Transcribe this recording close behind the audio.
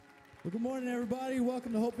Well, good morning, everybody.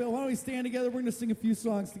 Welcome to Hopeville. Why don't we stand together? We're going to sing a few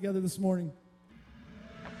songs together this morning.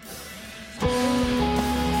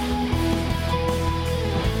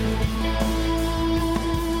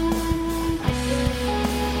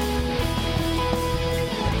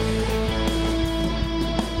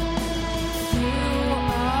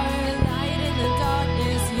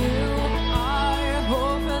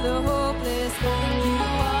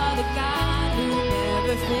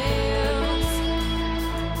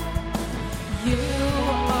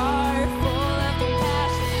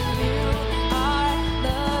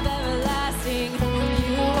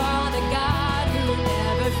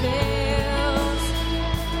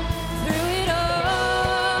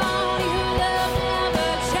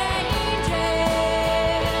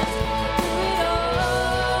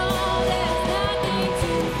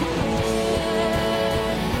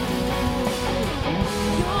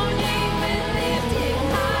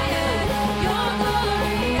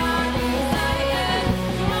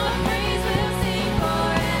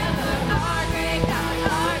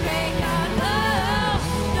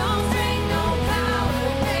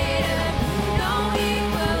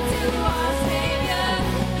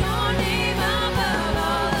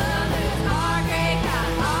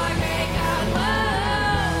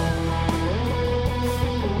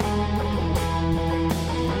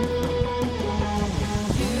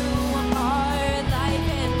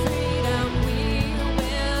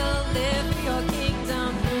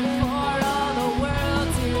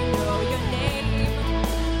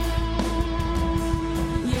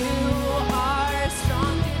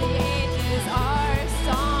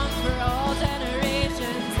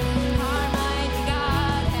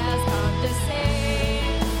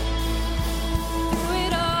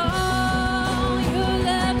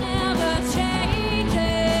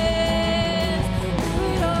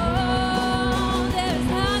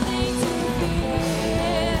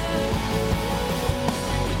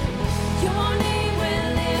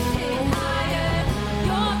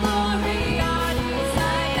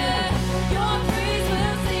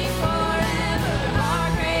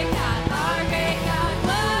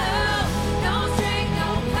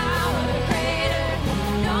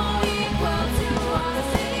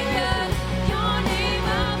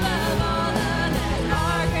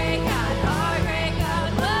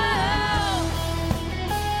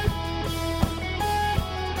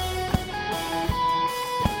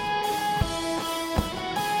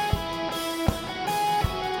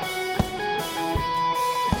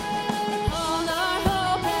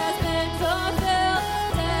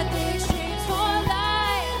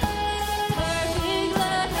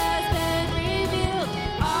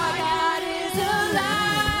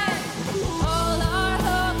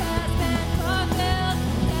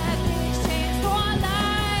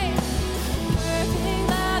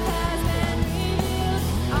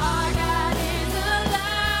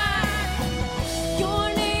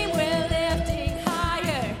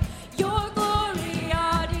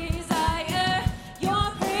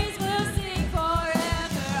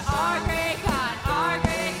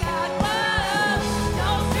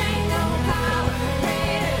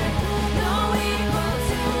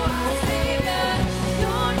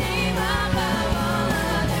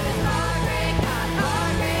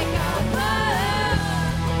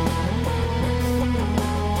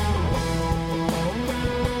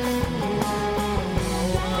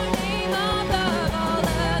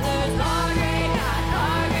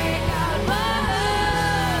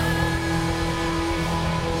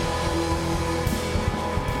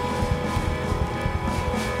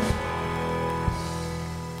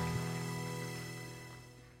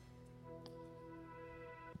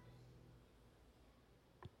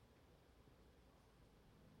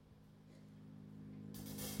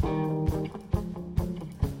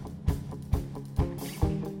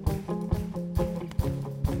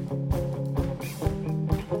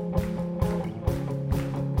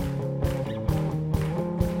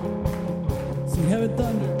 Heaven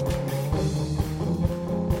thunder.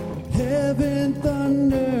 Heaven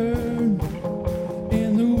thundered,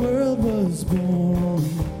 and the world was born.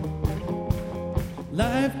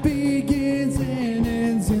 Life begins and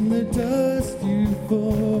ends in the dust you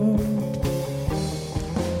formed.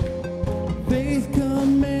 Faith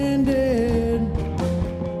commanded,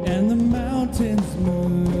 and the mountains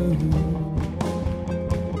moved.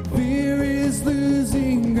 Fear is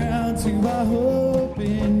losing ground to our hope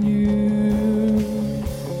in you.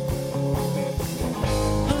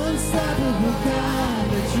 God,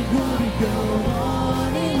 let your glory go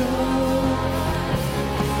on and on.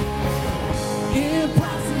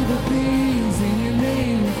 Impossible things in your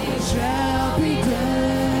name shall be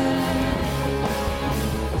done.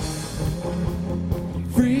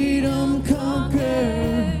 Freedom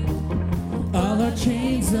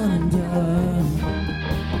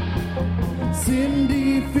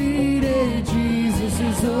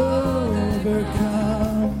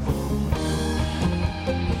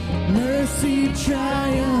mercy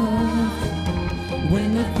triumphed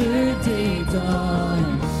when the third day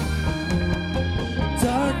dawned.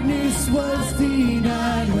 Darkness was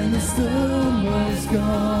denied when the storm was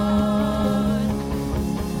gone.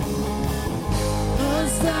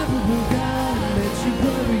 Unstoppable God, let your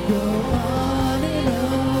glory go on and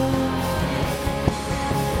on.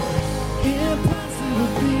 Impossible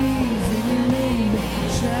things in your name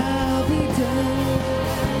shall be done.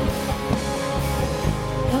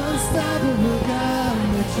 Unstoppable God,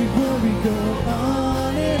 let your glory go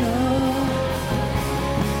on and on.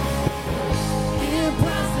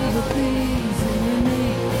 Impossible things in your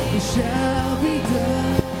name, it shall be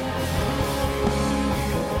done.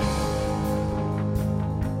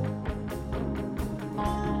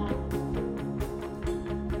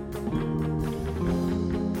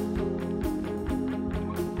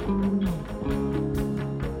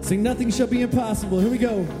 Sing, nothing shall be impossible. Here we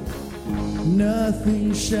go.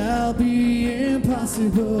 Nothing shall be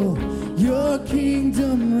impossible. Your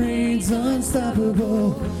kingdom reigns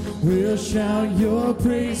unstoppable. We'll shout your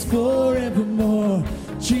praise forevermore.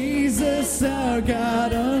 Jesus, our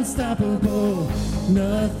God, unstoppable.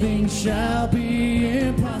 Nothing shall be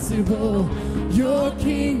impossible. Your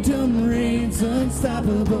kingdom reigns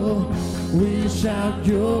unstoppable. We'll shout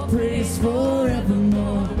your praise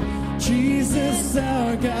forevermore. Jesus,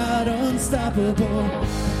 our God, unstoppable.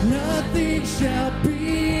 Nothing shall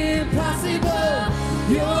be impossible.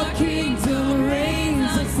 Your kingdom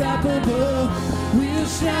reigns unstoppable. We'll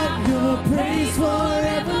shout your praise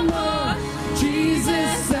forevermore.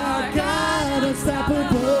 Jesus, our God,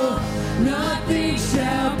 unstoppable. Nothing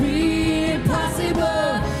shall be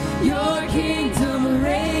impossible. Your kingdom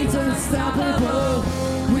reigns unstoppable.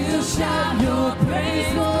 We'll shout your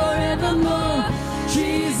praise forevermore.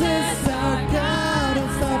 Jesus, our God,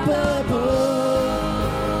 unstoppable.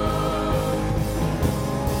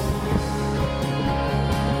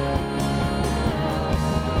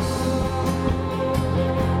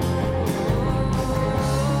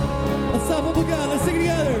 Unstoppable God, let's sing it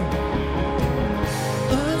together.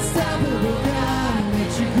 Unstoppable God,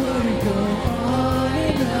 let your glory go on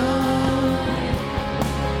and on.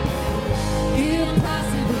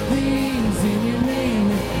 Impossible things in your name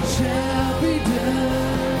shall be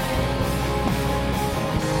done.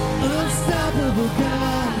 Unstoppable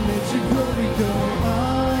God, let your glory go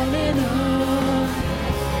on and on.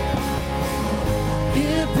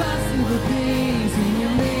 Impossible things in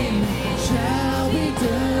your name shall be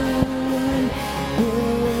done.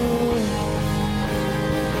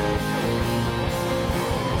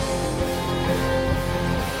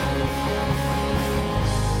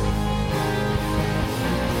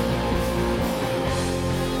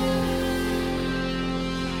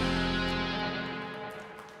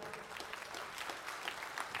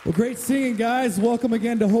 Well, great singing, guys. Welcome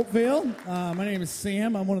again to Hopevale. My name is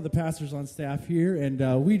Sam. I'm one of the pastors on staff here,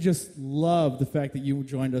 and we just love the fact that you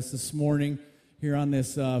joined us this morning here on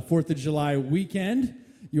this 4th of July weekend.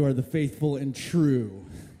 You are the faithful and true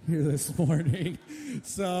here this morning.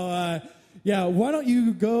 So, yeah, why don't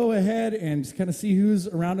you go ahead and just kind of see who's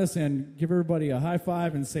around us and give everybody a high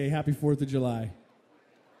five and say Happy 4th of July.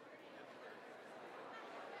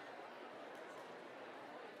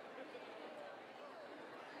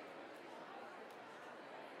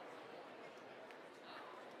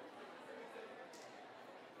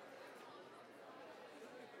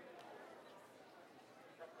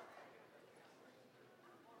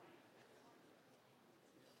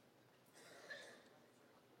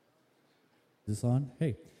 Is this on?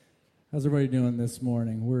 Hey, how's everybody doing this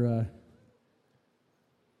morning?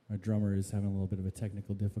 Our drummer is having a little bit of a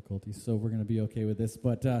technical difficulty, so we're going to be okay with this.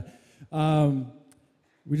 But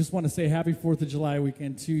we just want to say Happy 4th of July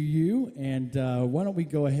weekend to you, and why don't we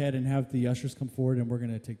go ahead and have the ushers come forward, and we're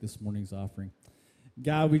going to take this morning's offering.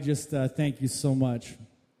 God, we just thank you so much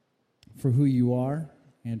for who you are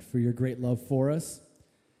and for your great love for us.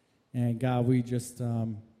 And God, we just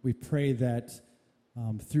we pray that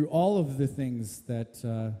through all of the things that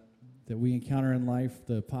we encounter in life,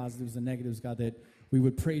 the positives and negatives, God, that we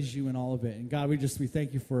would praise you in all of it. And God, we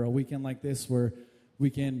thank you for a weekend like this where we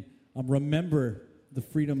can remember the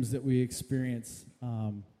freedoms that we experience.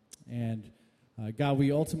 God,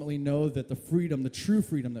 we ultimately know that the freedom, the true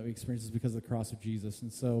freedom that we experience is because of the cross of Jesus.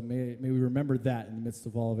 And so may we remember that in the midst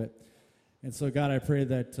of all of it. And so, God, I pray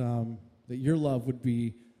that that your love would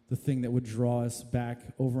be the thing that would draw us back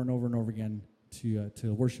over and over and over again to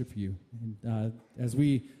worship you. And as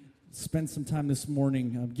we spend some time this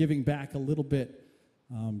morning giving back a little bit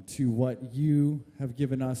to what you have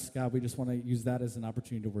given us, God, we just want to use that as an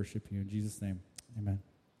opportunity to worship you. In Jesus' name, amen.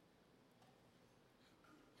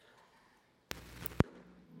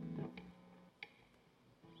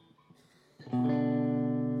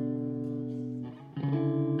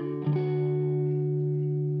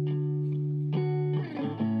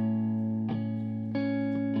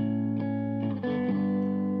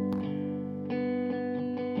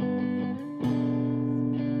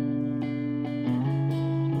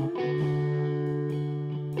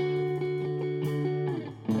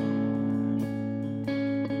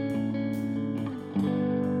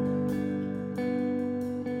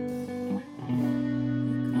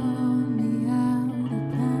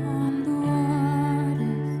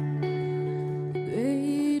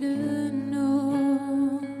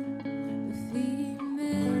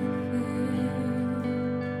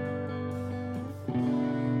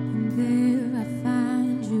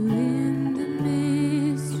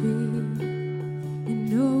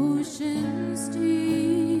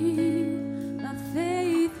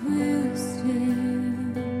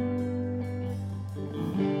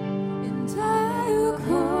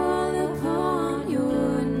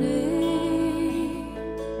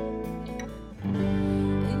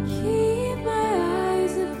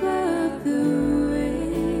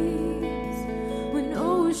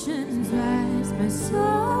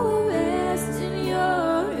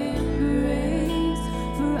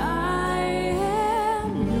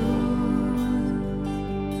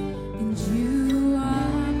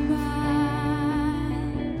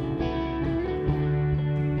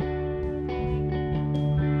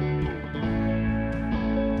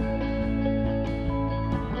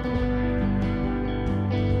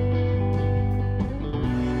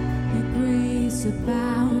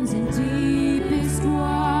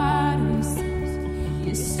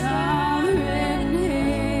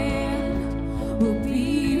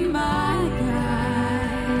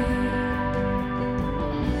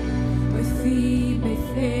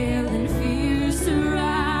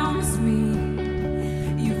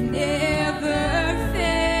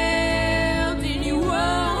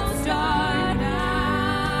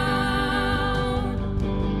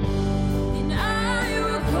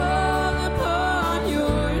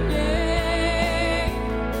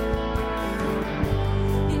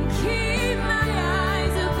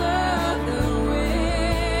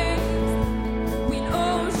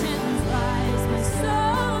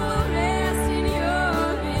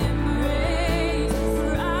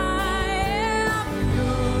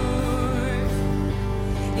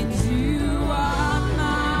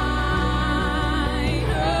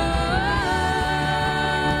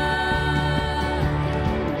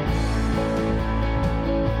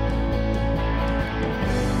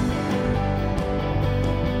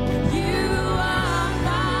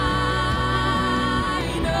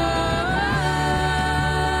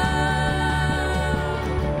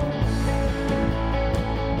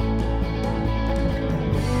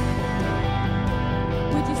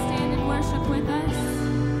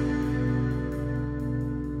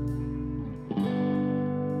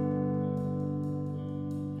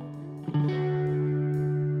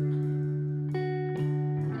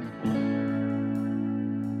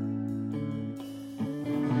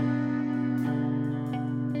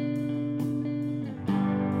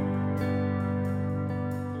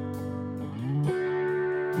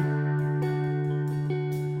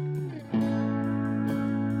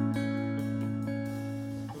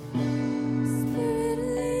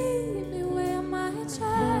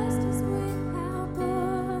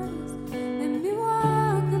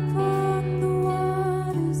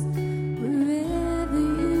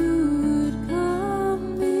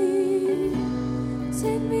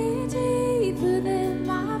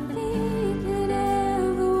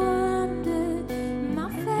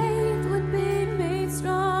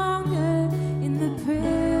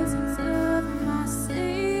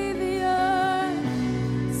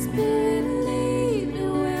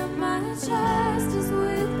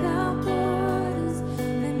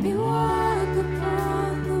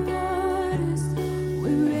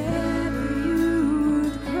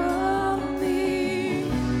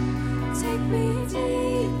 Take me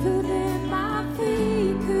deeper than my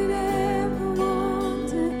feet could ever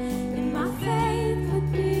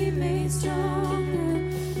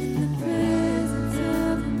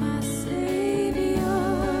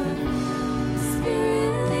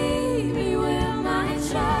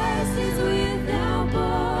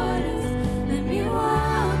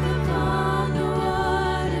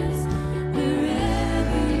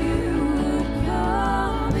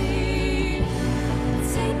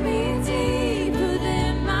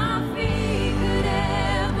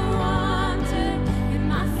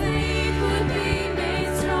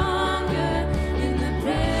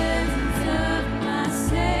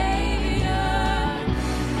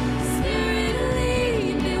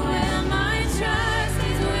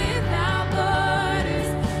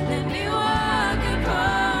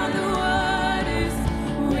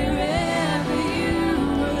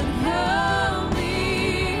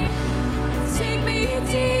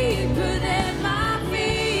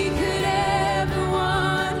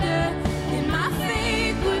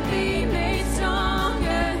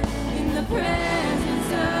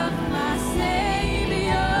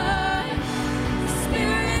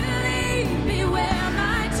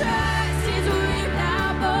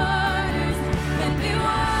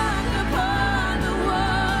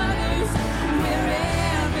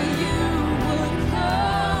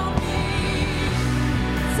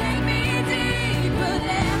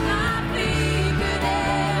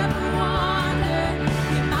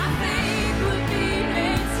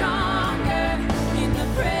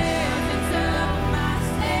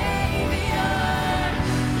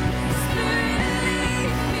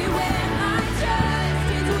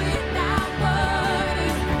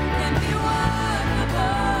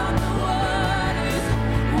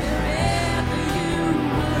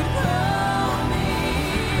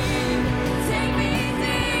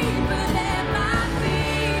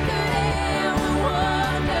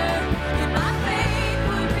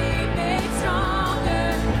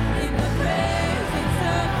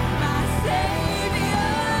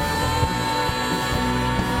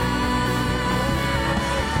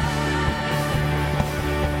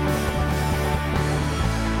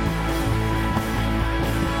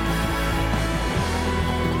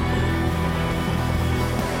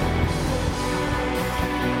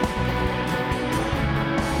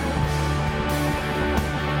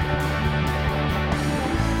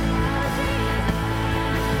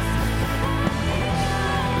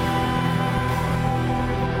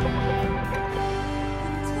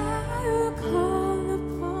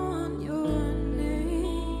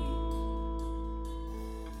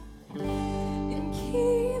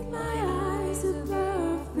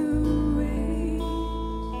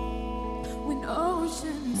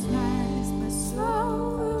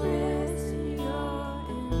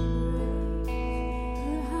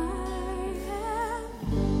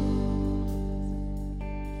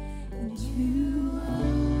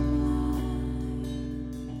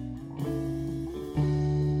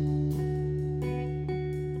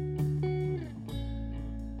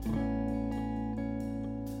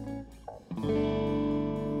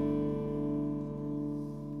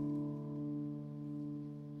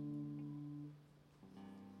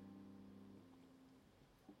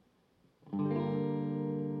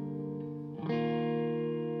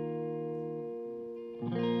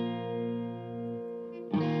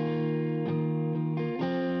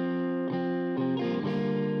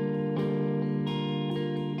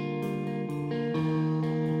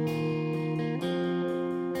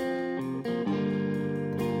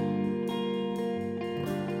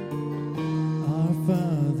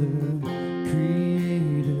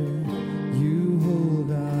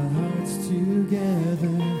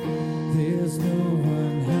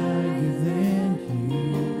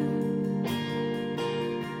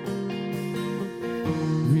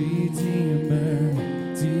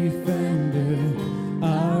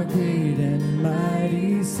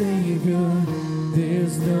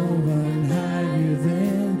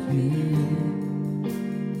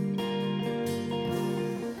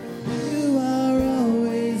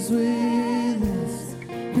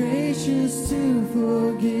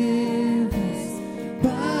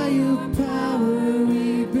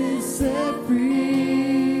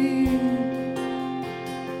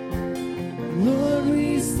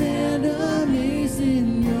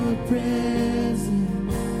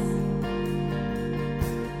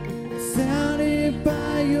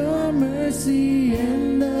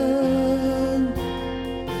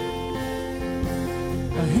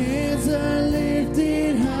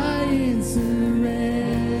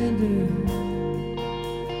surrender.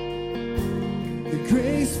 The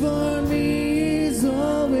grace for me is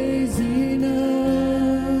always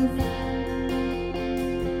enough.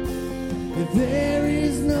 There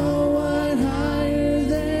is no one higher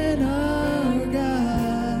than our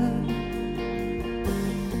God.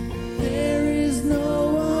 There is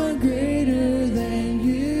no one greater than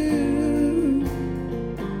you.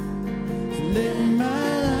 So let my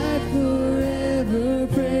life forever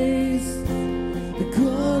praise the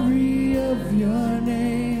glory of your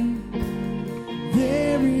name.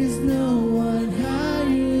 There is no one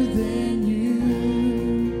higher than you.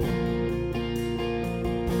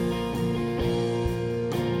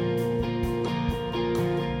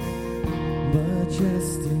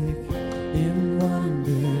 Majestic in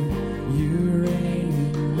wonder, you reign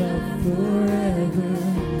in love forever.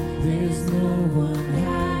 There's no one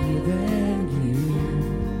higher than you.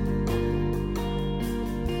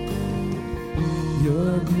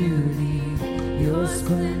 Your beauty, your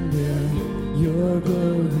splendor, your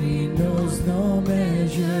glory knows no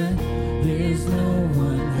measure. There's no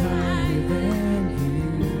one higher than you.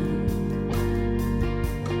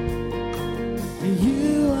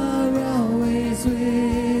 You are always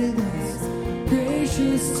with us,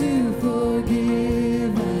 gracious to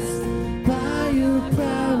forgive us. By your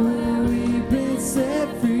power we've been set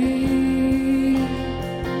free.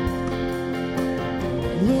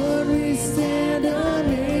 Lord, we stand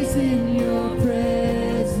amazed in your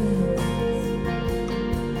presence,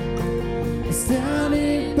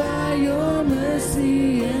 astounded by your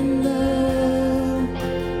mercy and love.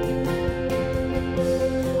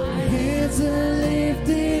 Our hands are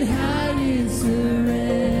lifted high in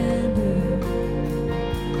surrender.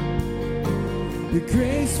 The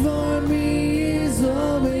grace for me is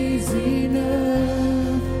always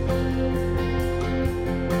enough.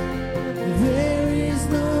 There is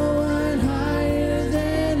no one higher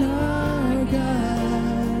than our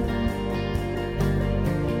God.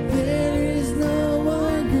 There is no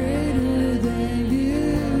one greater than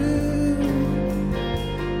you.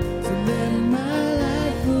 So let my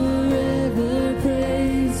life forever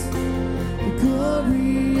praise the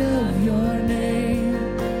glory of your name.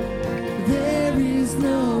 There is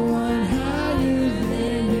no one higher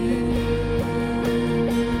than you.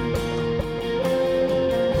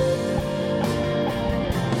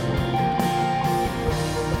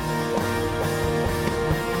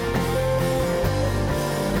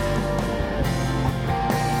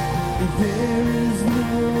 There is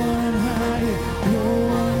no one higher, no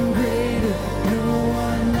one greater, no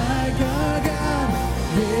one like our God.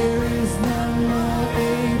 There is none more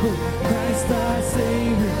able, Christ our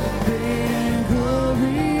Savior, great and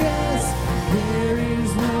glorious. There is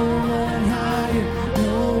no one higher,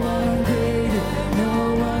 no one greater, no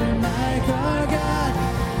one like our God.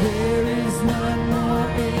 There is none more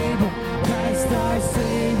able, Christ our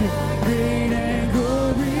Savior, great and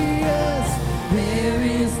glorious. There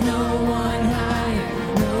is no one higher,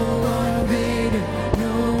 no one greater,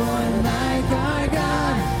 no one like our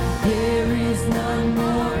God. There is none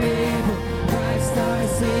more able, Christ our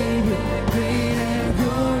Savior, great and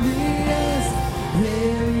glorious.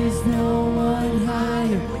 There is no one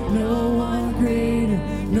higher, no one greater,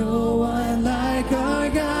 no one like our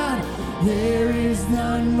God. There is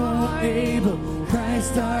none more able,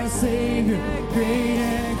 Christ our Savior, great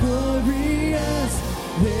and glorious.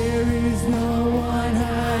 There is no one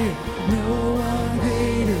higher, no one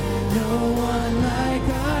greater, no one like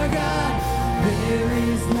our God. There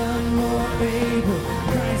is none more able,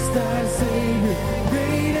 Christ our Savior,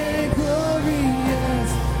 great and glorious.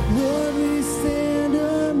 Lord, we stand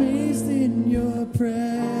amazed in your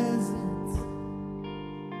presence,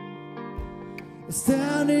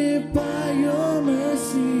 astounded by your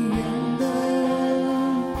mercy and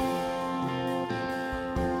love.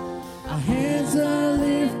 Our hands are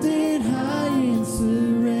lifted high in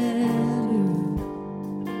surrender.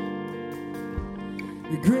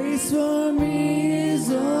 The grace for me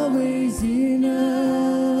is always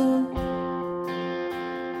enough.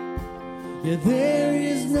 Yeah, there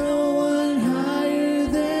is no one higher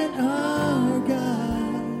than our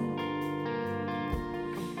God.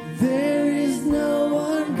 There is no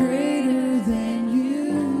one greater than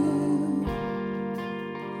you.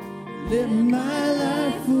 Let my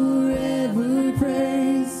life forever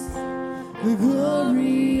praise the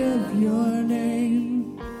glory of your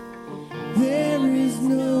name. There is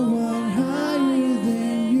no one higher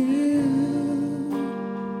than you.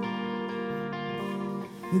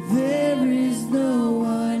 There is no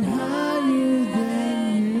one higher than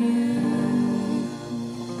you.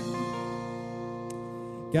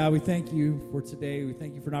 God, we thank you for today. We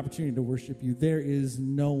thank you for an opportunity to worship you. There is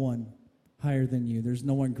no one higher than you. There's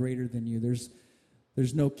no one greater than you.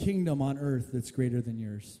 There's no kingdom on earth that's greater than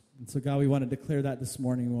yours. And so, God, we want to declare that this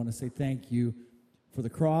morning. We want to say thank you for the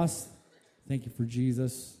cross. Thank you for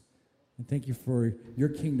Jesus. And thank you for your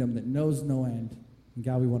kingdom that knows no end. And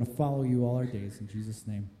God, we want to follow you all our days. In Jesus'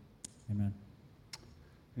 name, amen.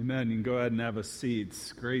 Amen. You can go ahead and have a seat.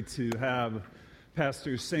 It's great to have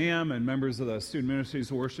Pastor Sam and members of the Student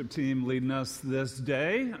Ministries worship team leading us this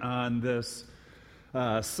day on this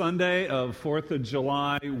Sunday of 4th of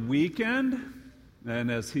July weekend.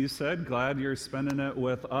 And as he said, glad you're spending it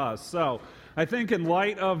with us. So I think in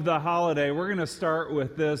light of the holiday, we're going to start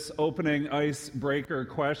with this opening icebreaker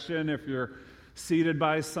question. If you're seated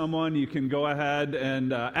by someone, you can go ahead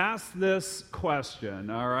and ask this question,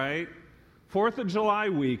 all right? 4th of July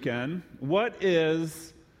weekend, what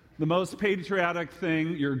is the most patriotic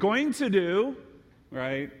thing you're going to do,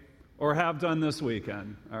 right, or have done this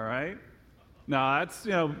weekend, all right? Now, that's,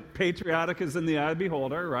 patriotic is in the eye of the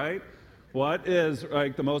beholder, right? What is,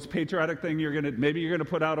 like, the most patriotic thing maybe you're going to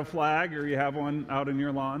put out a flag, or you have one out in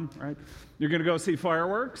your lawn, right? You're going to go see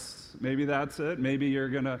fireworks. Maybe that's it. Maybe you're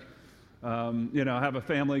going to, have a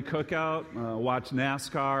family cookout, watch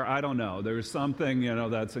NASCAR. I don't know. There's something,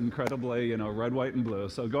 that's incredibly, red, white, and blue.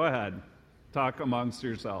 So go ahead. Talk amongst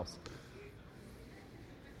yourselves.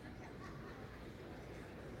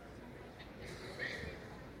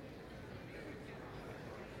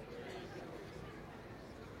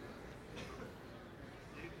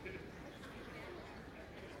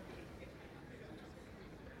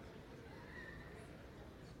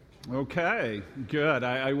 Okay, good.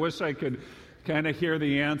 I wish I could kind of hear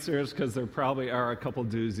the answers, because there probably are a couple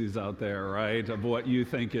doozies out there, right, of what you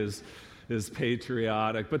think is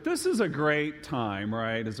patriotic. But this is a great time,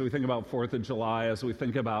 right, as we think about 4th of July, as we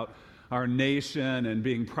think about our nation and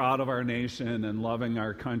being proud of our nation and loving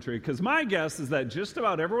our country. Because my guess is that just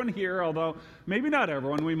about everyone here, although maybe not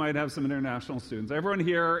everyone, we might have some international students, everyone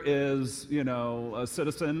here is, a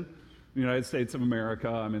citizen the United States of America.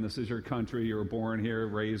 I mean, this is your country. You were born here,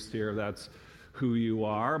 raised here. That's who you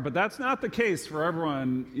are. But that's not the case for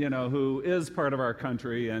everyone, who is part of our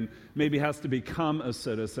country and maybe has to become a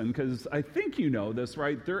citizen. Because I think you know this,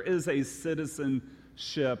 right? There is a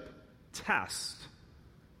citizenship test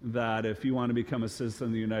that if you want to become a citizen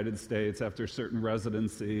of the United States after certain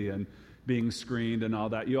residency and being screened and all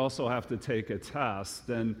that, you also have to take a test.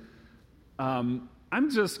 And I'm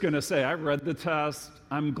just going to say, I read the test.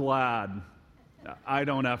 I'm glad I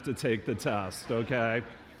don't have to take the test, okay?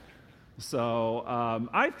 So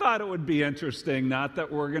I thought it would be interesting, not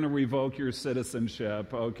that we're going to revoke your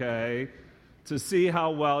citizenship, okay, to see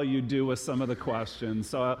how well you do with some of the questions.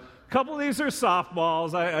 So a couple of these are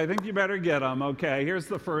softballs. I think you better get them, okay? Here's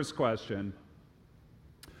the first question.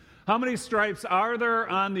 How many stripes are there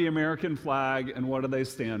on the American flag, and what do they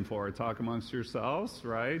stand for? Talk amongst yourselves,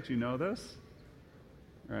 right? You know this?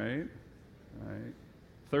 Right?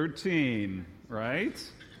 13,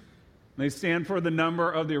 right? They stand for the number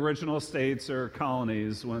of the original states or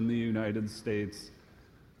colonies when the United States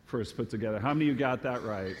first put together. How many of you got that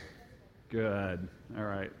right? Good. All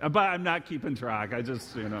right. But I'm not keeping track. I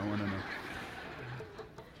just, want to know.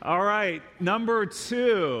 All right. Number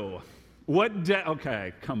 2. What day?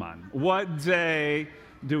 Okay, come on. What day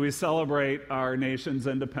do we celebrate our nation's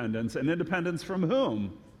independence? And independence from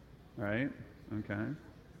whom? Right? Okay.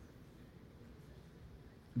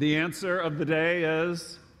 The answer of the day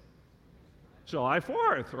is July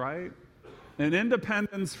 4th, right? And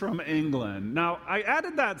independence from England. Now, I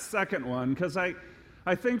added that second one because I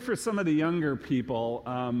think for some of the younger people,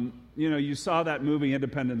 you saw that movie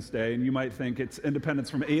Independence Day, and you might think it's independence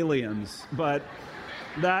from aliens, but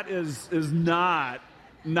that is not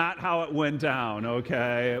how it went down,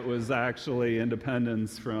 okay? It was actually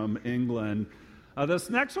independence from England. This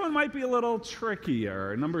next one might be a little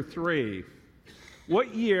trickier. Number 3.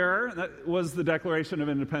 What year was the Declaration of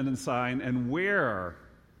Independence signed, and where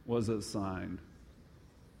was it signed?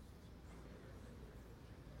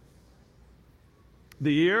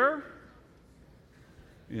 The year?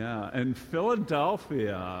 Yeah, in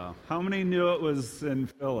Philadelphia. How many knew it was in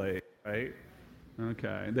Philly, right?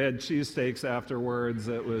 Okay. They had cheesesteaks afterwards.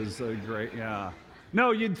 It was a great, yeah.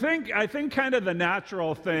 No, I think kind of the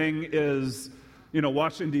natural thing is,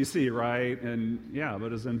 Washington, D.C., right? And yeah,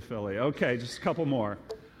 but it's in Philly. Okay, just a couple more.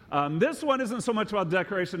 This one isn't so much about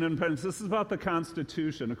Declaration of Independence. This is about the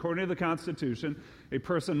Constitution. According to the Constitution, a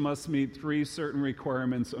person must meet 3 certain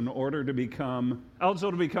requirements in order to become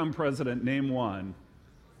eligible to become president. Name one.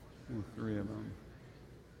 3 of them.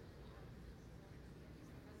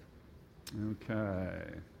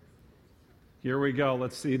 Okay. Here we go.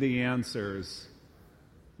 Let's see the answers.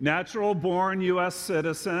 Natural born U.S.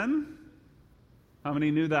 citizen, How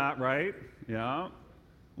many knew that, right? Yeah.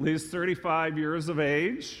 At least 35 years of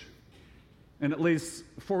age and at least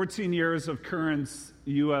 14 years of current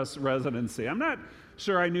U.S. residency. I'm not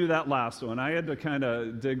sure I knew that last one. I had to kind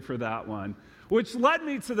of dig for that one, which led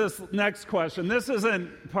me to this next question. This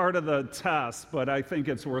isn't part of the test, but I think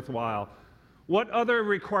it's worthwhile. What other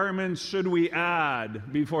requirements should we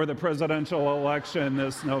add before the presidential election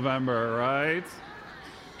this November, right?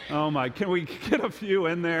 Oh my, can we get a few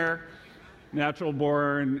in there? Natural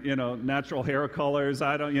born, natural hair colors,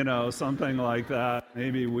 something like that.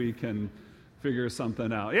 Maybe we can figure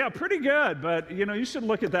something out. Yeah, pretty good, but you should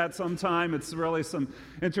look at that sometime. It's really some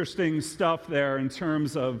interesting stuff there in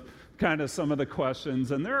terms of kind of some of the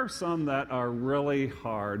questions, and there are some that are really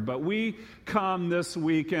hard. But we come this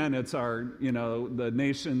weekend. It's our,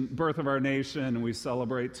 the birth of our nation, and we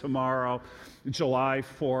celebrate tomorrow, July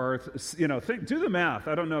 4th. Do the math.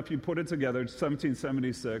 I don't know if you put it together.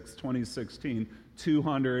 1776, 2016,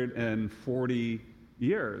 240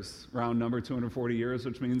 years, round number 240 years,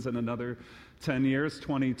 which means in another 10 years,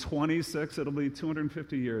 2026, it'll be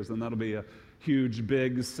 250 years, and that'll be a huge,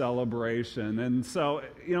 big celebration. And so,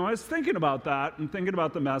 I was thinking about that and thinking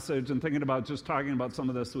about the message and thinking about just talking about some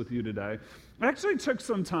of this with you today. I actually took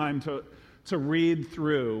some time to read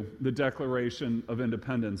through the Declaration of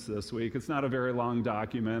Independence this week. It's not a very long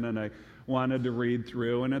document, and I wanted to read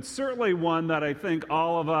through. And it's certainly one that I think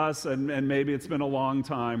all of us, and maybe it's been a long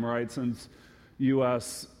time, right, since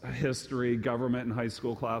U.S. history, government in high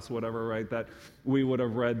school class, whatever, right, that we would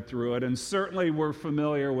have read through it. And certainly we're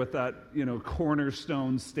familiar with that,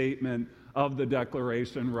 cornerstone statement of the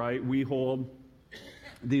Declaration, right? We hold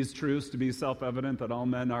these truths to be self-evident, that all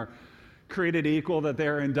men are created equal, that they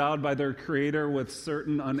are endowed by their Creator with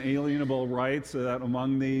certain unalienable rights, so that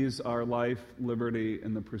among these are life, liberty,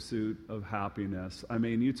 and the pursuit of happiness. I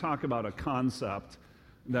mean, you talk about a concept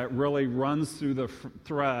that really runs through the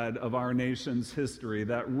thread of our nation's history,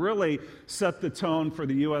 that really set the tone for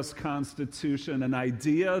the U.S. Constitution, an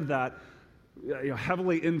idea that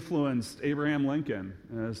heavily influenced Abraham Lincoln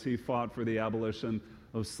as he fought for the abolition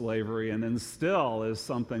of slavery, and then still is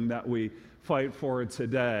something that we fight for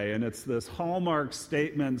today. And it's this hallmark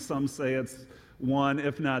statement. Some say it's one,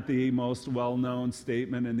 if not the most well-known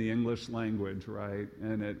statement in the English language, right?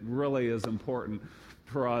 And it really is important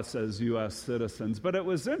for us as U.S. citizens. But it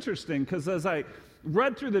was interesting because as I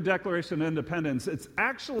read through the Declaration of Independence, it's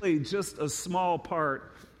actually just a small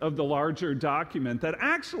part of the larger document, that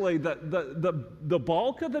actually the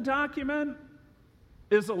bulk of the document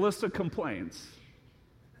is a list of complaints.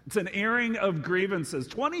 It's an airing of grievances,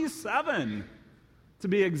 27 to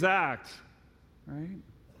be exact, right?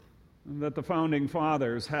 That the founding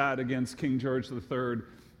fathers had against King George III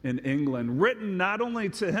in England, written not only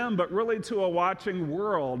to him, but really to a watching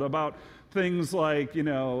world, about things like,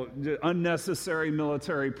 unnecessary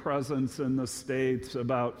military presence in the states,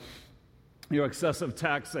 about, excessive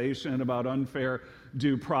taxation, about unfair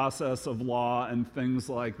due process of law, and things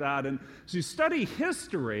like that. And as you study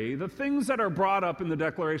history, the things that are brought up in the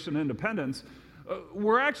Declaration of Independence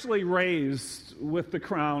were actually raised with the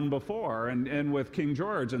crown before, and with King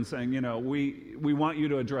George, and saying, we want you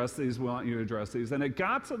to address these, we want you to address these. And it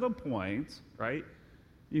got to the point, right?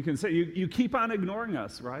 You can say, you keep on ignoring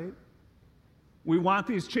us, right? We want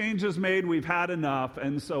these changes made, we've had enough,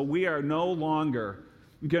 and so we are no longer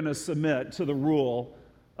going to submit to the rule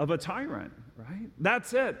of a tyrant, right?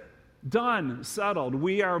 That's it. Done, settled.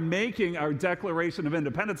 We are making our Declaration of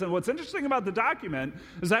Independence. And what's interesting about the document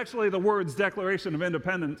is actually the words Declaration of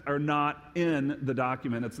Independence are not in the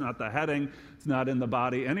document. It's not the heading. It's not in the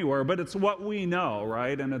body anywhere. But it's what we know,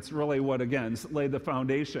 right? And it's really what, again, laid the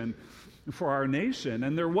foundation for our nation.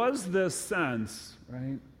 And there was this sense,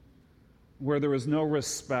 right, where there was no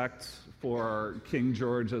respect for King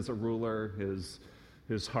George as a ruler,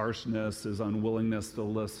 his harshness, his unwillingness to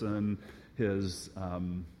listen, his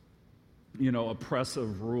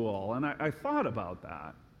oppressive rule. And I thought about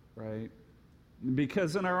that, right?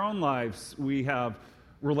 Because in our own lives, we have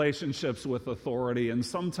relationships with authority, and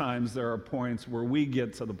sometimes there are points where we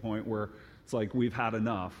get to the point where it's like we've had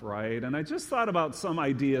enough, right? And I just thought about some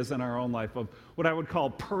ideas in our own life of what I would call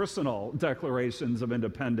personal declarations of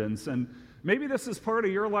independence. And maybe this is part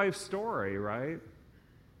of your life story, right?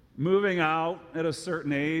 Moving out at a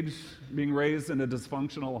certain age, being raised in a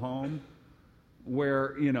dysfunctional home,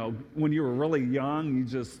 where, when you were really young, you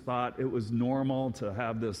just thought it was normal to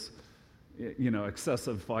have this,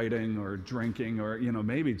 excessive fighting or drinking or,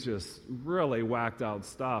 maybe just really whacked out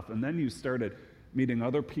stuff. And then you started meeting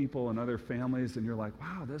other people and other families, and you're like,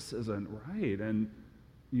 wow, this isn't right. And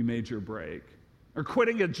you made your break. Or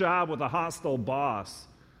quitting a job with a hostile boss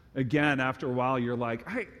Again, after a while, you're like,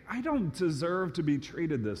 I don't deserve to be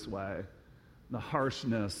treated this way. The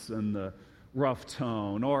harshness and the rough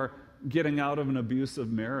tone, or getting out of an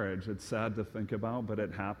abusive marriage. It's sad to think about, but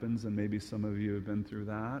it happens, and maybe some of you have been through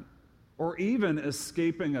that. Or even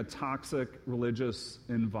escaping a toxic religious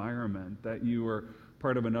environment, that you were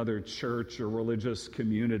part of another church or religious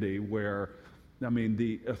community where,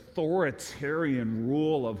 the authoritarian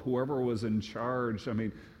rule of whoever was in charge,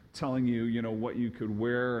 telling you, what you could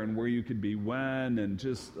wear and where you could be when, and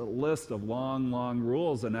just a list of long, long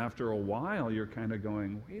rules. And after a while, you're kind of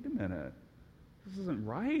going, wait a minute, this isn't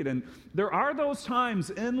right. And there are those times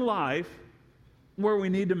in life where we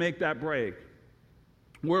need to make that break,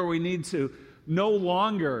 where we need to no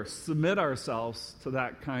longer submit ourselves to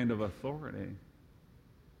that kind of authority.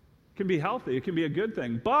 It can be healthy. It can be a good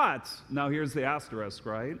thing. But, now here's the asterisk,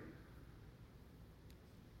 right?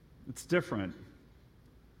 It's different.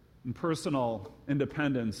 And personal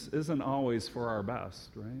independence isn't always for our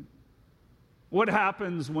best, right? What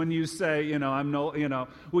happens when you say,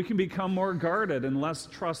 we can become more guarded and less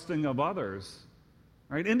trusting of others,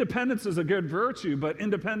 right? Independence is a good virtue, but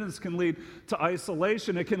independence can lead to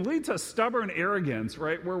isolation. It can lead to stubborn arrogance,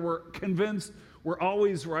 right? Where we're convinced we're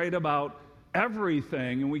always right about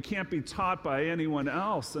everything and we can't be taught by anyone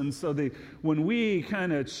else. And so when we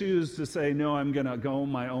kind of choose to say, no, I'm going to go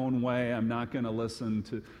my own way, I'm not going to listen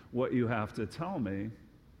to what you have to tell me,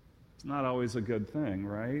 it's not always a good thing,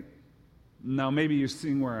 right? Now, maybe you're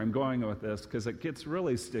seeing where I'm going with this, because it gets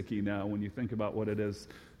really sticky now when you think about what it is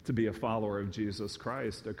to be a follower of Jesus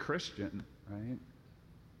Christ, a Christian, right?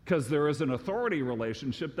 Because there is an authority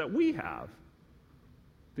relationship that we have,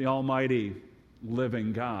 the almighty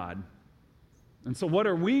living God. And so what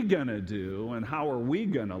are we going to do, and how are we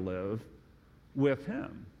going to live with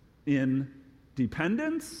him? In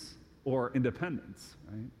dependence or independence,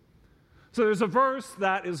 right? So there's a verse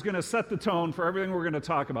that is going to set the tone for everything we're going to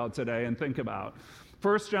talk about today and think about.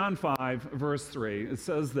 1 John 5, verse 3, it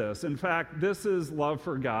says this: in fact, this is love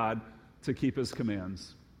for God, to keep his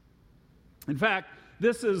commands. In fact,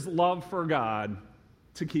 this is love for God,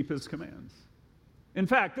 to keep his commands. In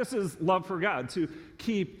fact, this is love for God, to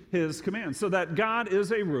keep his commands. So that God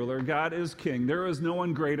is a ruler, God is king. There is no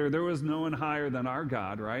one greater, there is no one higher than our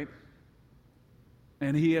God, right?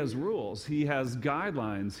 And he has rules, he has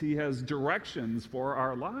guidelines, he has directions for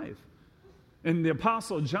our life. And the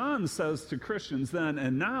Apostle John says to Christians then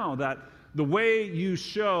and now that the way you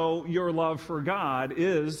show your love for God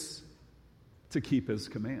is to keep his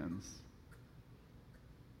commands,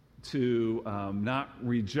 to not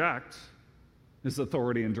reject his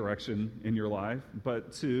authority and direction in your life,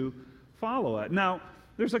 but to follow it. Now,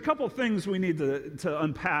 there's a couple things we need to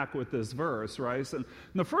unpack with this verse, right? And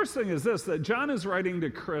the first thing is this, that John is writing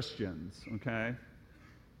to Christians, okay?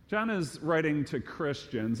 John is writing to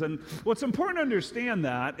Christians. And what's important to understand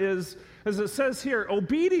that is, as it says here,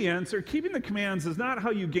 obedience or keeping the commands is not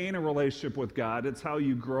how you gain a relationship with God, it's how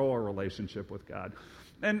you grow a relationship with God.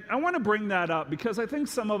 And I want to bring that up because I think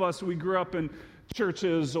some of us, we grew up in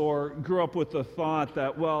churches or grew up with the thought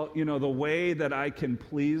that, the way that I can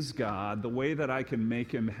please God, the way that I can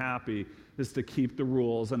make him happy is to keep the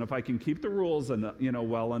rules. And if I can keep the rules,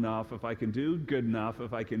 well enough, if I can do good enough,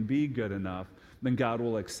 if I can be good enough, then God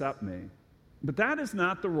will accept me. But that is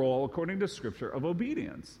not the role, according to Scripture, of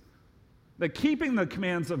obedience. That keeping the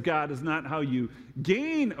commands of God is not how you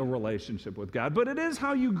gain a relationship with God, but it is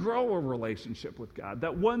how you grow a relationship with God.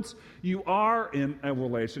 That once you are in a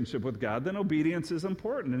relationship with God, then obedience is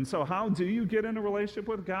important. And so how do you get in a relationship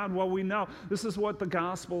with God? Well, we know this is what the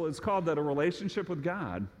gospel is called, that a relationship with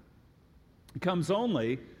God comes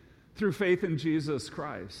only through faith in Jesus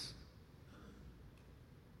Christ.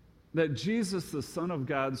 That Jesus, the Son of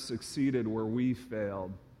God, succeeded where we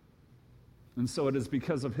failed. And so it is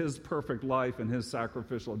because of his perfect life and his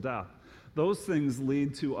sacrificial death. Those things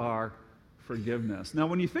lead to our forgiveness. Now,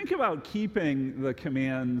 when you think about keeping the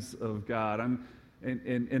commands of God,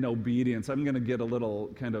 in obedience, I'm going to get a little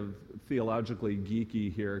kind of theologically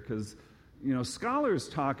geeky here because, scholars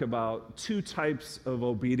talk about two types of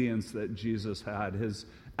obedience that Jesus had, his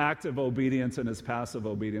active obedience and his passive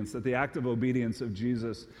obedience. That the active obedience of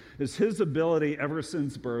Jesus is his ability ever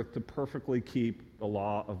since birth to perfectly keep the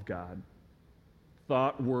law of God.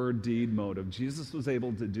 Thought, word, deed, motive. Jesus was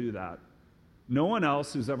able to do that. No one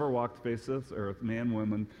else who's ever walked the face of this earth, man,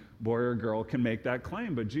 woman, boy, or girl, can make that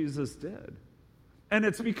claim, but Jesus did. And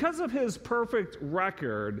it's because of his perfect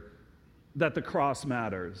record that the cross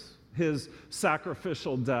matters. His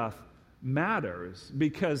sacrificial death matters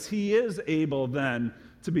because he is able then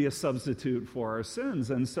to be a substitute for our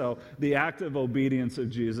sins. And so the active obedience of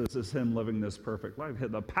Jesus is him living this perfect life.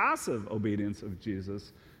 The passive obedience of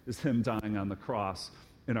Jesus is him dying on the cross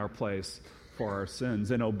in our place for our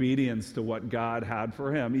sins, in obedience to what God had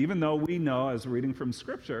for him, even though we know, as reading from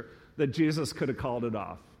Scripture, that Jesus could have called it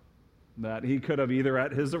off, that he could have either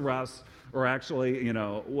at his arrest or actually,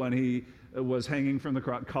 when he was hanging from the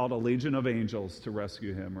cross, called a legion of angels to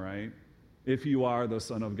rescue him, right? If you are the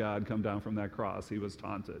Son of God, come down from that cross. He was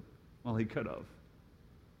taunted. Well, he could have.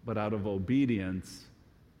 But out of obedience,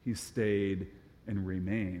 he stayed and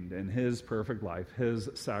remained. And his perfect life, his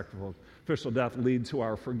sacrificial death lead to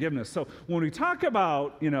our forgiveness. So when we talk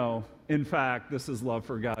about, in fact, this is love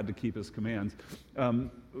for God to keep his commands,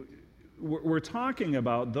 we're talking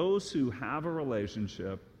about those who have a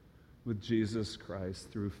relationship with Jesus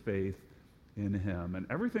Christ through faith in him. And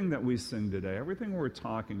everything that we sing today, everything we're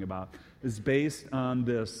talking about is based on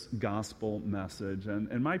this gospel message.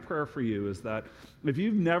 And my prayer for you is that if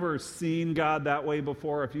you've never seen God that way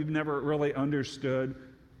before, if you've never really understood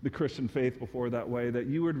the Christian faith before that way, that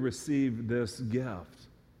you would receive this gift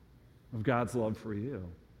of God's love for you,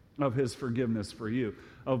 of his forgiveness for you,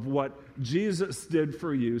 of what Jesus did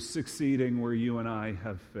for you, succeeding where you and I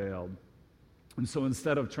have failed. And so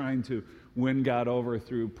instead of trying to win God over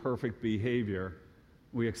through perfect behavior,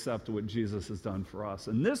 we accept what Jesus has done for us.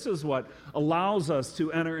 And this is what allows us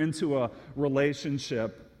to enter into a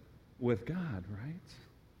relationship with God, right?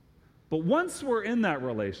 But once we're in that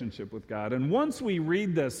relationship with God, and once we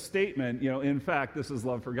read this statement, in fact, this is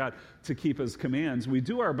love for God, to keep his commands, we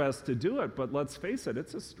do our best to do it, but let's face it,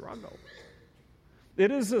 it's a struggle.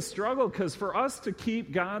 It is a struggle because for us to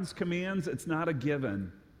keep God's commands, it's not a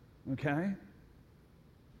given, okay?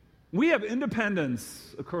 We have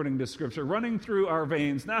independence, according to Scripture, running through our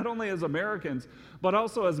veins, not only as Americans, but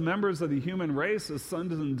also as members of the human race, as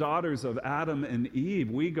sons and daughters of Adam and Eve.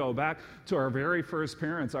 We go back to our very first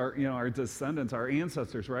parents, our descendants, our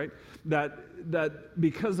ancestors, right? That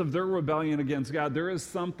because of their rebellion against God, there is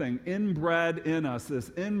something inbred in us, this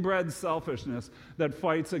inbred selfishness that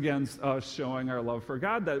fights against us showing our love for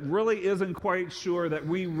God, that really isn't quite sure that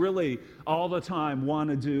we really all the time want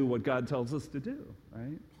to do what God tells us to do,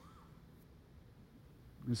 right?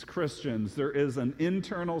 As Christians, there is an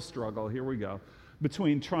internal struggle, here we go,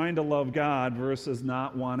 between trying to love God versus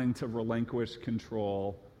not wanting to relinquish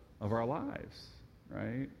control of our lives,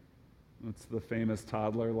 right? That's the famous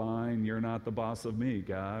toddler line, "You're not the boss of me,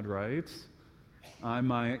 God," right?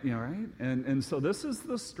 Right? And so this is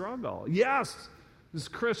the struggle. Yes, as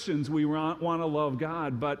Christians, we want to love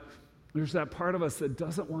God, but there's that part of us that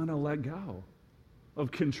doesn't want to let go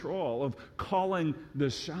of control, of calling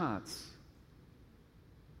the shots,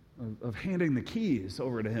 of handing the keys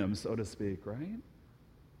over to him, so to speak, right?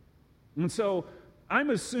 And so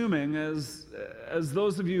I'm assuming, as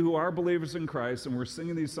those of you who are believers in Christ and we're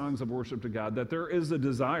singing these songs of worship to God, that there is a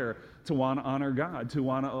desire to want to honor God, to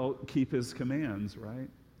want to keep his commands, right?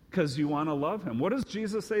 Because you want to love him. What does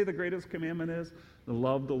Jesus say the greatest commandment is? To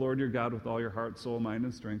love the Lord your God with all your heart, soul, mind,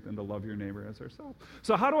 and strength, and to love your neighbor as ourselves.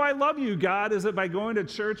 So how do I love you, God? Is it by going to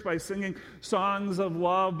church, by singing songs of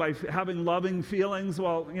love, by having loving feelings?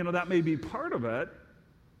 Well, that may be part of it.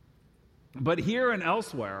 But here and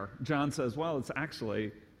elsewhere, John says, well, it's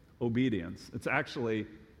actually obedience. It's actually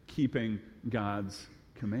keeping God's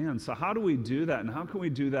commands. So how do we do that, and how can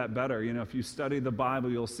we do that better? If you study the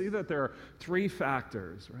Bible, you'll see that there are three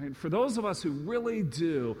factors, right? For those of us who really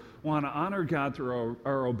do want to honor God through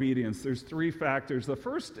our obedience, there's three factors. The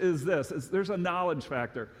first is this. There's a knowledge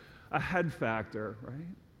factor, a head factor,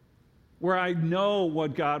 right? Where I know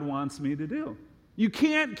what God wants me to do. You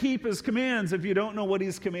can't keep his commands if you don't know what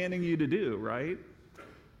he's commanding you to do, right?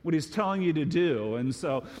 What he's telling you to do. And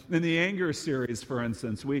so in the anger series, for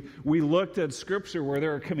instance, we looked at Scripture where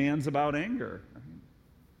there are commands about anger.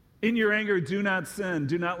 In your anger, do not sin.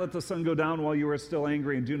 Do not let the sun go down while you are still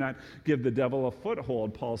angry, and do not give the devil a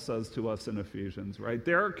foothold, Paul says to us in Ephesians, right?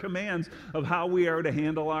 There are commands of how we are to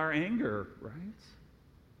handle our anger, right?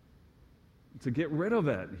 To get rid of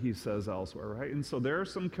it, he says elsewhere, right? And so there are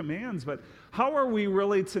some commands, but how are we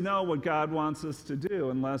really to know what God wants us to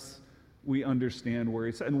do unless we understand where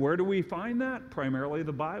he said? And where do we find that? Primarily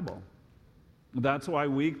the Bible. That's why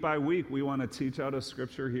week by week we want to teach out of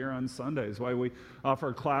Scripture here on Sundays, why we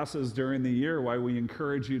offer classes during the year, why we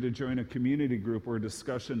encourage you to join a community group where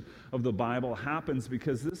discussion of the Bible happens,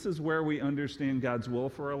 because this is where we understand God's will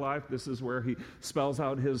for our life. This is where he spells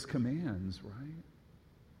out his commands, right?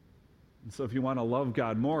 And so if you want to love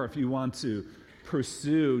God more, if you want to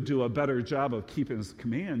do a better job of keeping his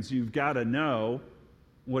commands, you've got to know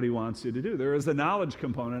what he wants you to do. There is a knowledge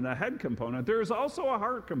component, a head component. There is also a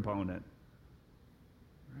heart component.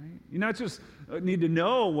 right? You not just need to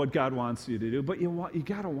know what God wants you to do, but you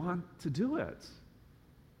got to want to do it.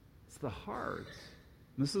 It's the heart.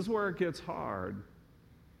 This is where it gets hard,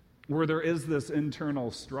 where there is this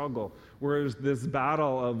internal struggle, where there's this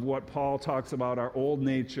battle of what Paul talks about, our old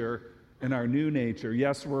nature and our new nature.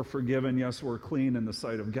 Yes, we're forgiven. Yes, we're clean in the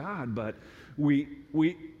sight of God, but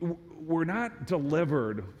we're not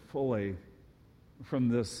delivered fully from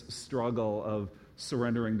this struggle of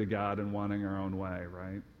surrendering to God and wanting our own way,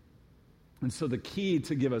 right? And so the key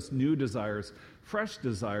to give us new desires, fresh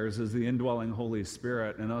desires, is the indwelling Holy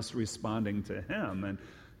Spirit and us responding to Him. And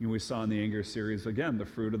we saw in the anger series, again, the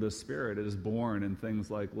fruit of the Spirit is born in things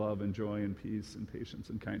like love and joy and peace and patience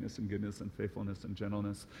and kindness and goodness and faithfulness and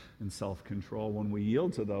gentleness and self-control. When we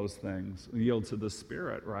yield to those things, we yield to the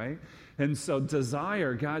Spirit, right? And so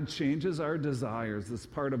desire, God changes our desires. This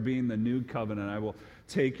part of being the new covenant. I will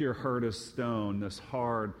take your heart of stone, this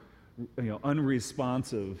hard,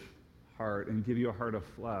 unresponsive heart, and give you a heart of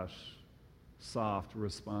flesh, soft,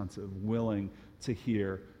 responsive, willing to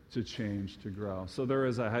hear, to change, to grow. So there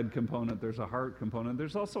is a head component, there's a heart component,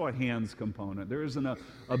 there's also a hands component. There is an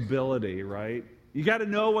ability, right? You got to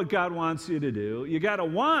know what God wants you to do. You got to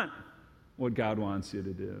want what God wants you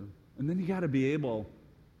to do. And then you got to be able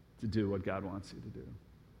to do what God wants you to do.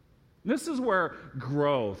 This is where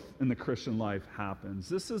growth in the Christian life happens.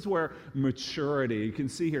 This is where maturity, you can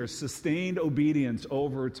see here, sustained obedience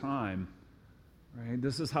over time, right?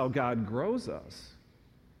 This is how God grows us.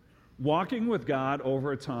 Walking with God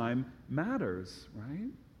over time matters, right?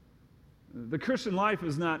 The Christian life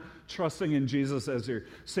is not trusting in Jesus as your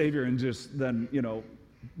Savior and just then,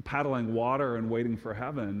 paddling water and waiting for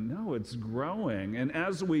heaven. No, it's growing. And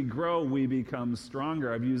as we grow, we become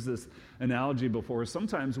stronger. I've used this analogy before.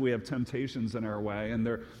 Sometimes we have temptations in our way, and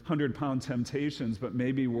they're 100-pound temptations, but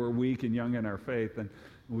maybe we're weak and young in our faith, and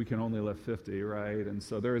we can only lift 50, right? And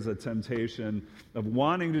so there is a temptation of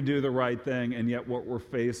wanting to do the right thing, and yet what we're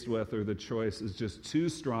faced with or the choice is just too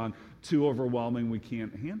strong, too overwhelming, we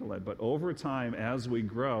can't handle it. But over time, as we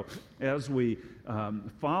grow, as we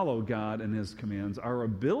follow God and His commands, our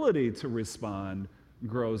ability to respond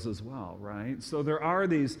grows as well, right? So there are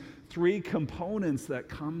these three components that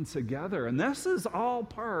come together, and this is all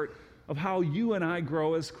part of how you and I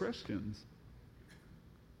grow as Christians.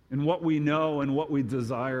 And what we know and what we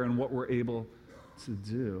desire and what we're able to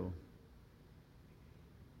do.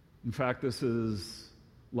 In fact, this is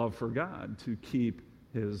love for God, to keep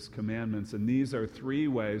His commandments. And these are three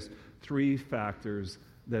ways, three factors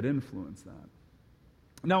that influence that.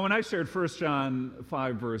 Now, when I shared 1 John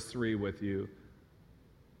 5, verse 3 with you,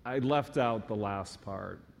 I left out the last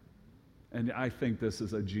part. And I think this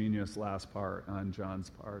is a genius last part on John's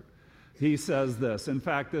part. He says this, in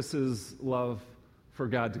fact, this is love for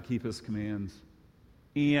God to keep His commands,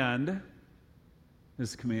 and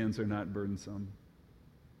His commands are not burdensome.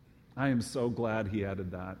 I am so glad he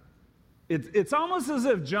added that. It's almost as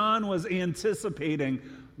if John was anticipating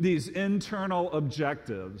these internal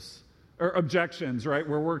objectives, or objections, right,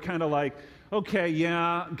 where we're kind of like, okay,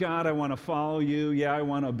 yeah, God, I want to follow you. Yeah, I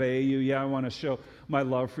want to obey you. Yeah, I want to show my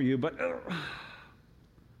love for you. But,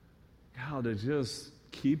 God, to just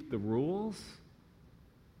keep the rules?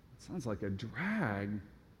 Sounds like a drag.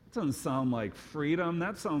 It doesn't sound like freedom.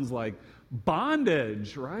 That sounds like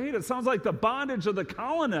bondage, right? It sounds like the bondage of the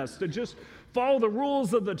colonists to just follow the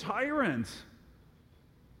rules of the tyrant.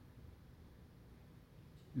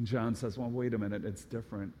 And John says, well, wait a minute, it's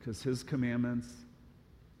different, because His commandments,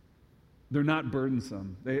 they're not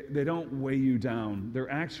burdensome. They don't weigh you down. They're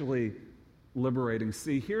actually liberating.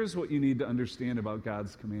 See, here's what you need to understand about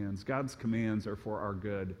God's commands. God's commands are for our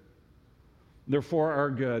good. They're for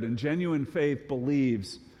our good. And genuine faith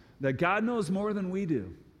believes that God knows more than we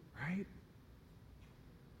do, right?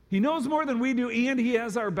 He knows more than we do, and He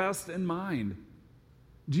has our best in mind.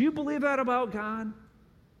 Do you believe that about God?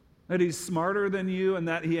 That He's smarter than you and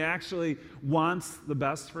that He actually wants the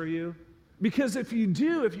best for you? Because if you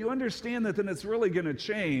do, if you understand that, then it's really going to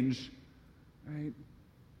change, right,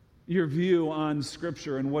 your view on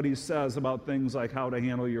Scripture and what He says about things like how to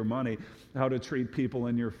handle your money, how to treat people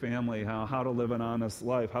in your family, how to live an honest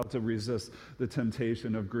life, how to resist the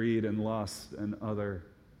temptation of greed and lust and other,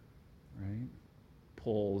 right,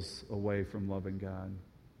 pulls away from loving God.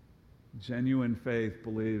 Genuine faith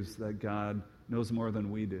believes that God knows more than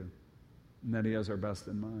we do and that He has our best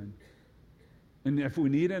in mind. And if we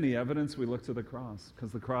need any evidence, we look to the cross,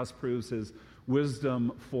 because the cross proves His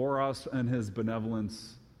wisdom for us and His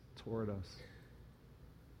benevolence toward us.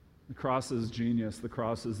 The cross is genius. The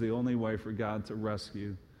cross is the only way for God to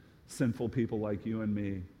rescue sinful people like you and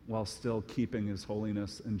me while still keeping His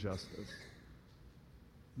holiness and justice.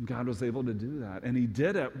 And God was able to do that. And he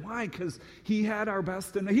did it. Why? Because he had our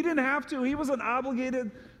best in it. He didn't have to. He wasn't obligated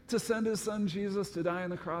to send his son Jesus to die on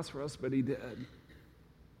the cross for us, but he did.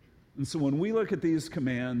 And so when we look at these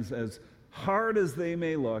commands, as hard as they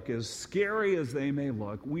may look, as scary as they may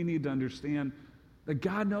look, we need to understand that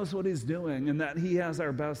God knows what he's doing and that he has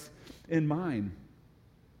our best in mind.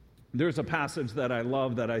 There's a passage that I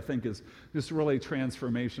love that I think is just really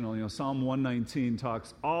transformational. You know, Psalm 119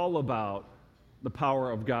 talks all about the power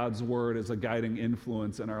of God's word as a guiding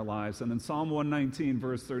influence in our lives. And in Psalm 119,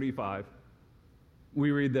 verse 35, we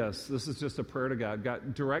read this. This is just a prayer to God.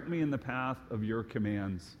 God, direct me in the path of your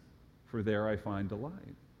commands, for there I find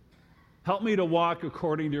delight. Help me to walk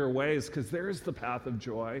according to your ways, because there's the path of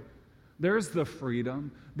joy. There's the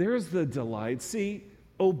freedom. There's the delight. See,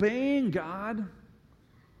 obeying God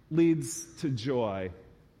leads to joy,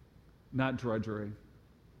 not drudgery.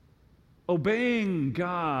 Obeying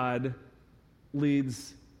God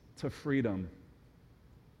leads to freedom,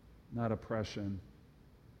 not oppression.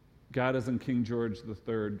 God isn't King George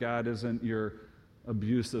III. God isn't your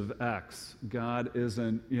abusive ex. God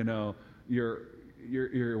isn't, your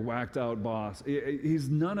whacked out boss. He's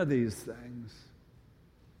none of these things.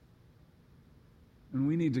 And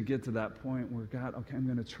we need to get to that point where God, okay, I'm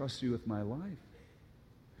going to trust you with my life.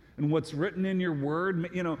 And what's written in your word,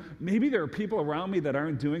 maybe there are people around me that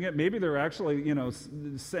aren't doing it. Maybe they're actually,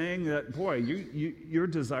 saying that, boy, your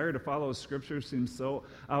desire to follow Scripture seems so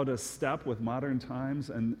out of step with modern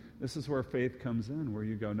times. And this is where faith comes in, where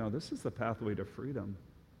you go, no, this is the pathway to freedom.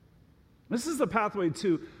 This is the pathway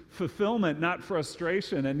to fulfillment, not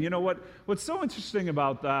frustration. And you know what's so interesting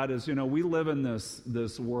about that is, we live in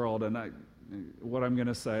this world, and what I'm going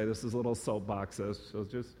to say, this is little soapboxes, so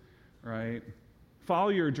just, right? Follow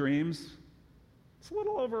your dreams. It's a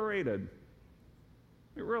little overrated.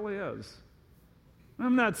 It really is.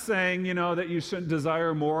 I'm not saying, that you shouldn't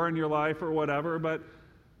desire more in your life or whatever, but,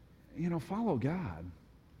 follow God.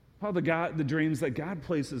 Follow the dreams that God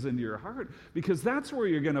places into your heart, because that's where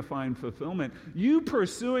you're going to find fulfillment. You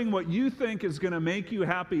pursuing what you think is going to make you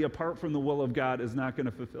happy apart from the will of God is not going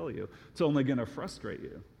to fulfill you. It's only going to frustrate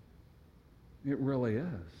you. It really is.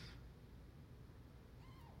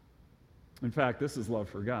 In fact, this is love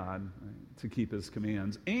for God, right? To keep his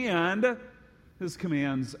commands. And his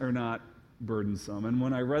commands are not burdensome. And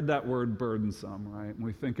when I read that word burdensome, right, and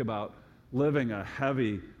we think about living a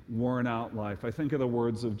heavy, worn out life, I think of the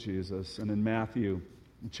words of Jesus. And in Matthew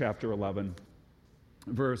chapter 11,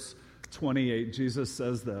 verse 28, Jesus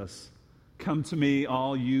says this, "Come to me,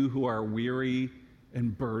 all you who are weary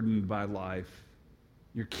and burdened by life."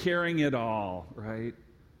 You're carrying it all, right?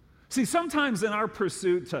 See, sometimes in our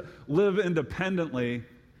pursuit to live independently,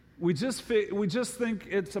 we just think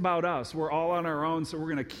it's about us. We're all on our own, so we're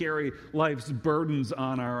going to carry life's burdens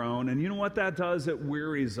on our own. And you know what that does? It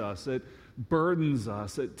wearies us. It burdens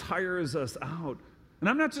us. It tires us out. And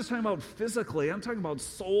I'm not just talking about physically. I'm talking about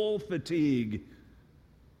soul fatigue.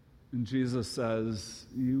 And Jesus says,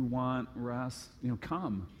 you want rest?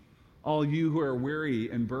 Come. All you who are weary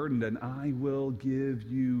and burdened, and I will give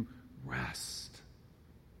you rest.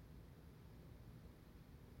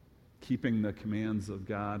 Keeping the commands of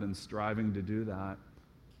God and striving to do that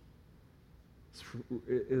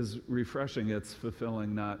is refreshing. It's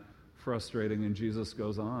fulfilling, not frustrating. And Jesus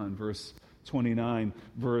goes on, verse 29,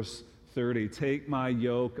 verse 30, "Take my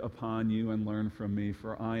yoke upon you and learn from me,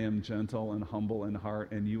 for I am gentle and humble in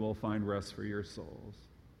heart, and you will find rest for your souls."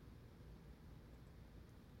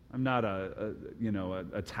 I'm not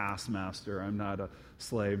a taskmaster. I'm not a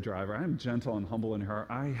slave driver. I'm gentle and humble in heart.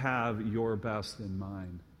 I have your best in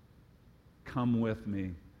mind. Come with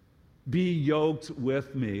me. Be yoked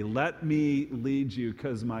with me. Let me lead you,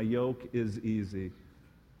 because my yoke is easy.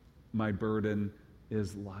 My burden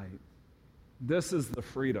is light. This is the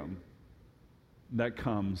freedom that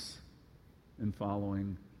comes in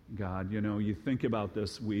following God. You think about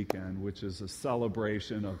this weekend, which is a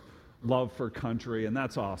celebration of love for country, and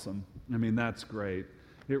that's awesome. That's great.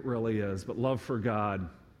 It really is. But love for God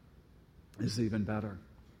is even better.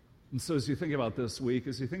 And so as you think about this week,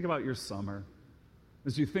 as you think about your summer,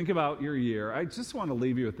 as you think about your year, I just want to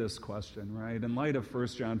leave you with this question, right? In light of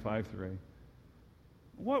 1 John 5:3,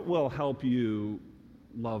 what will help you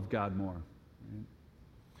love God more? Right?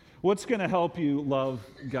 What's going to help you love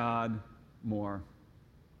God more?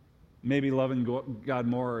 Maybe loving God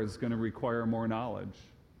more is going to require more knowledge.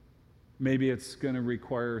 Maybe it's going to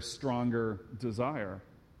require stronger desire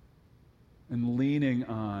and leaning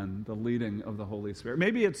on the leading of the Holy Spirit.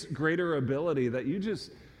 Maybe it's greater ability that you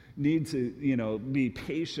just need to, be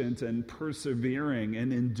patient and persevering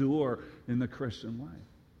and endure in the Christian life.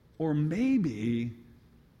 Or maybe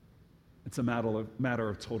It's a matter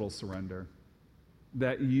of total surrender.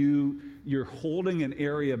 That you're holding an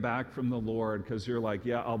area back from the Lord because you're like,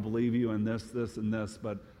 yeah, I'll believe you in this, and this,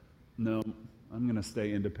 but no, I'm going to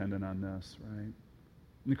stay independent on this, right? And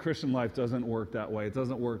the Christian life doesn't work that way. It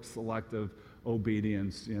doesn't work selective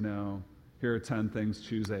obedience, Here are 10 things,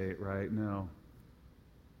 choose 8, right? No.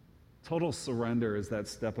 Total surrender is that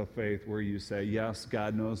step of faith where you say, yes,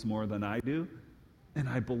 God knows more than I do, and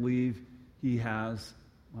I believe He has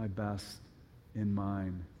my best in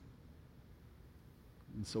mind.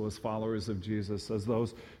 And so as followers of Jesus, as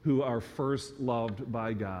those who are first loved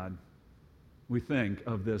by God, we think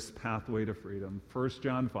of this pathway to freedom. 1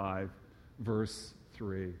 John 5, verse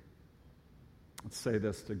 3. Let's say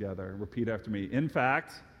this together. Repeat after me. In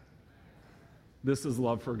fact, this is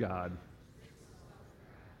love for God,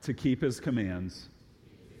 to keep His commands.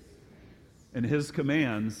 And His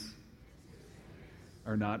commands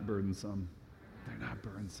are not burdensome. They're not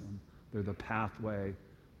burdensome. They're the pathway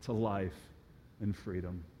to life and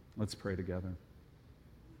freedom. Let's pray together.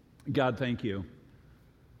 God, thank you.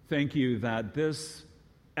 Thank you that this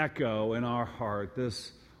echo in our heart,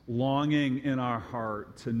 this longing in our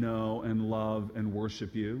heart to know and love and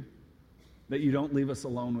worship you, that you don't leave us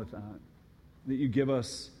alone with that you give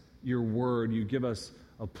us your word, you give us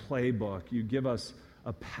a playbook, you give us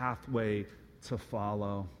a pathway to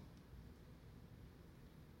follow.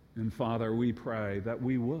 And Father, we pray that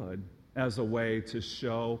we would, as a way to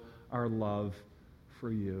show our love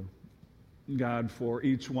for you. God, for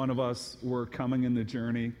each one of us, we're coming in the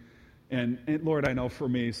journey. And Lord, I know for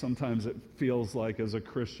me, sometimes it feels like as a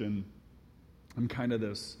Christian, I'm kind of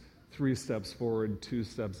this 3 steps forward, 2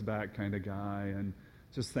 steps back kind of guy. And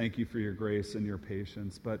just thank you for your grace and your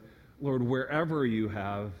patience. But Lord, wherever you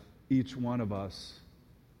have each one of us,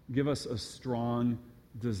 give us a strong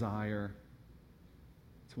desire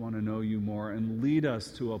to want to know you more and lead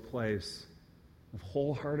us to a place of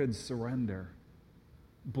wholehearted surrender,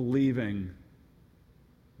 believing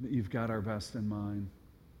that you've got our best in mind.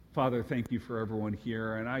 Father, thank you for everyone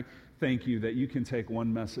here, and I thank you that you can take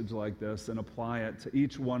one message like this and apply it to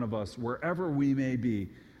each one of us wherever we may be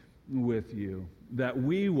with you, that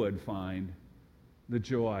we would find the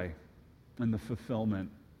joy and the fulfillment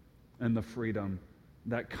and the freedom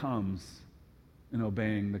that comes in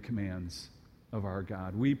obeying the commands of our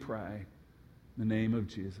God. We pray in the name of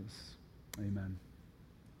Jesus. Amen.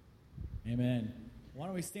 Amen. Why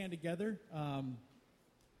don't we stand together?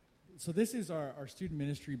 So this is our student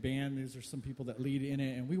ministry band. These are some people that lead in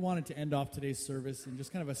it, and we wanted to end off today's service in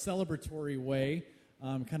just kind of a celebratory way,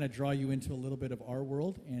 kind of draw you into a little bit of our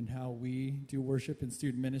world and how we do worship in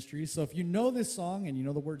student ministry. So if you know this song and you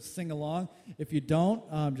know the words, sing along. If you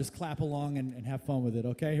don't, just clap along and have fun with it,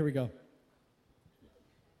 okay? Here we go.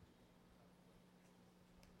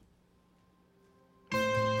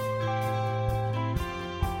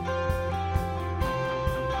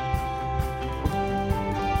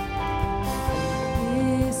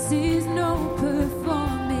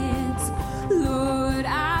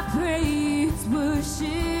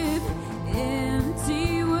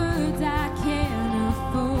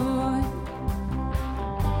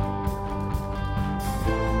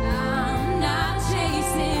 I'm not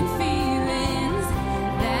chasing fear.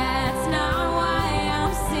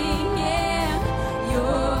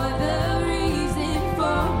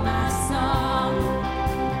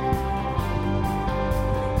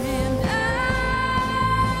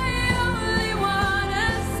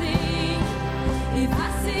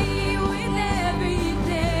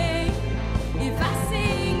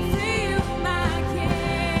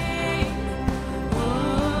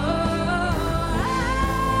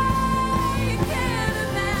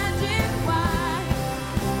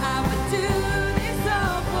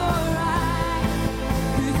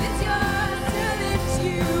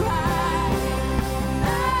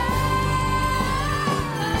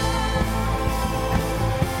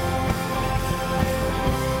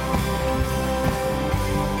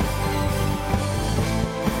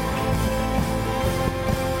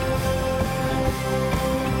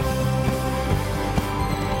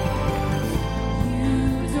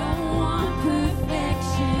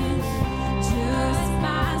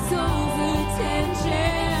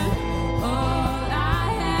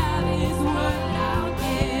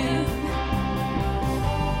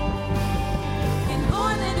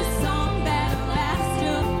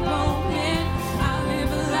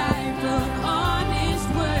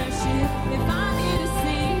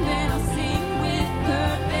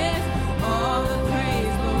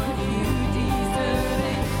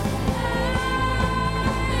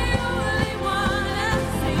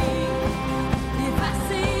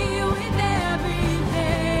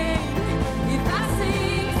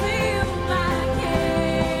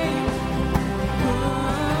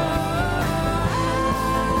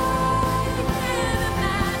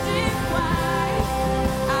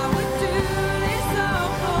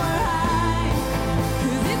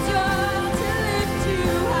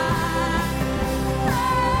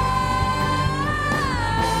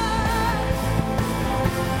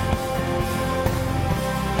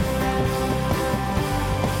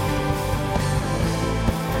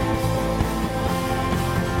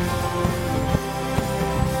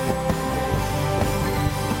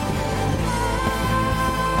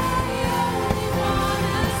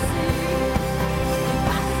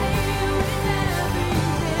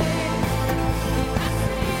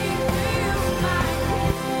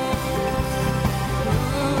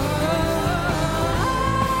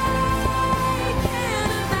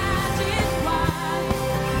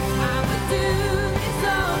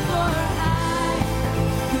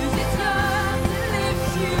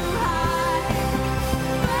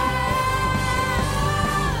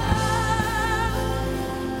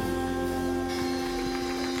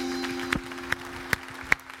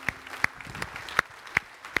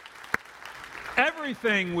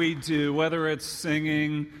 everything we do, whether it's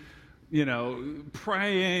singing,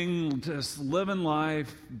 praying, just living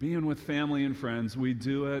life, being with family and friends, we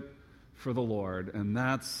do it for the Lord. And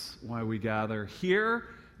that's why we gather here,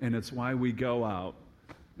 and it's why we go out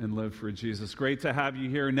and live for Jesus. Great to have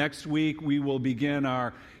you here. Next week, we will begin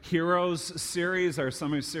our Heroes series, our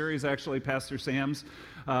summer series. Actually, Pastor Sam's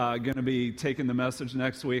going to be taking the message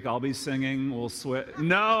next week. I'll be singing. We'll switch.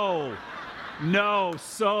 No,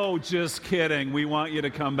 so just kidding. We want you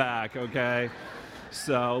to come back, okay?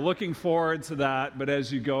 So looking forward to that. But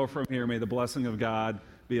as you go from here, may the blessing of God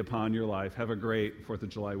be upon your life. Have a great 4th of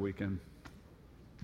July weekend.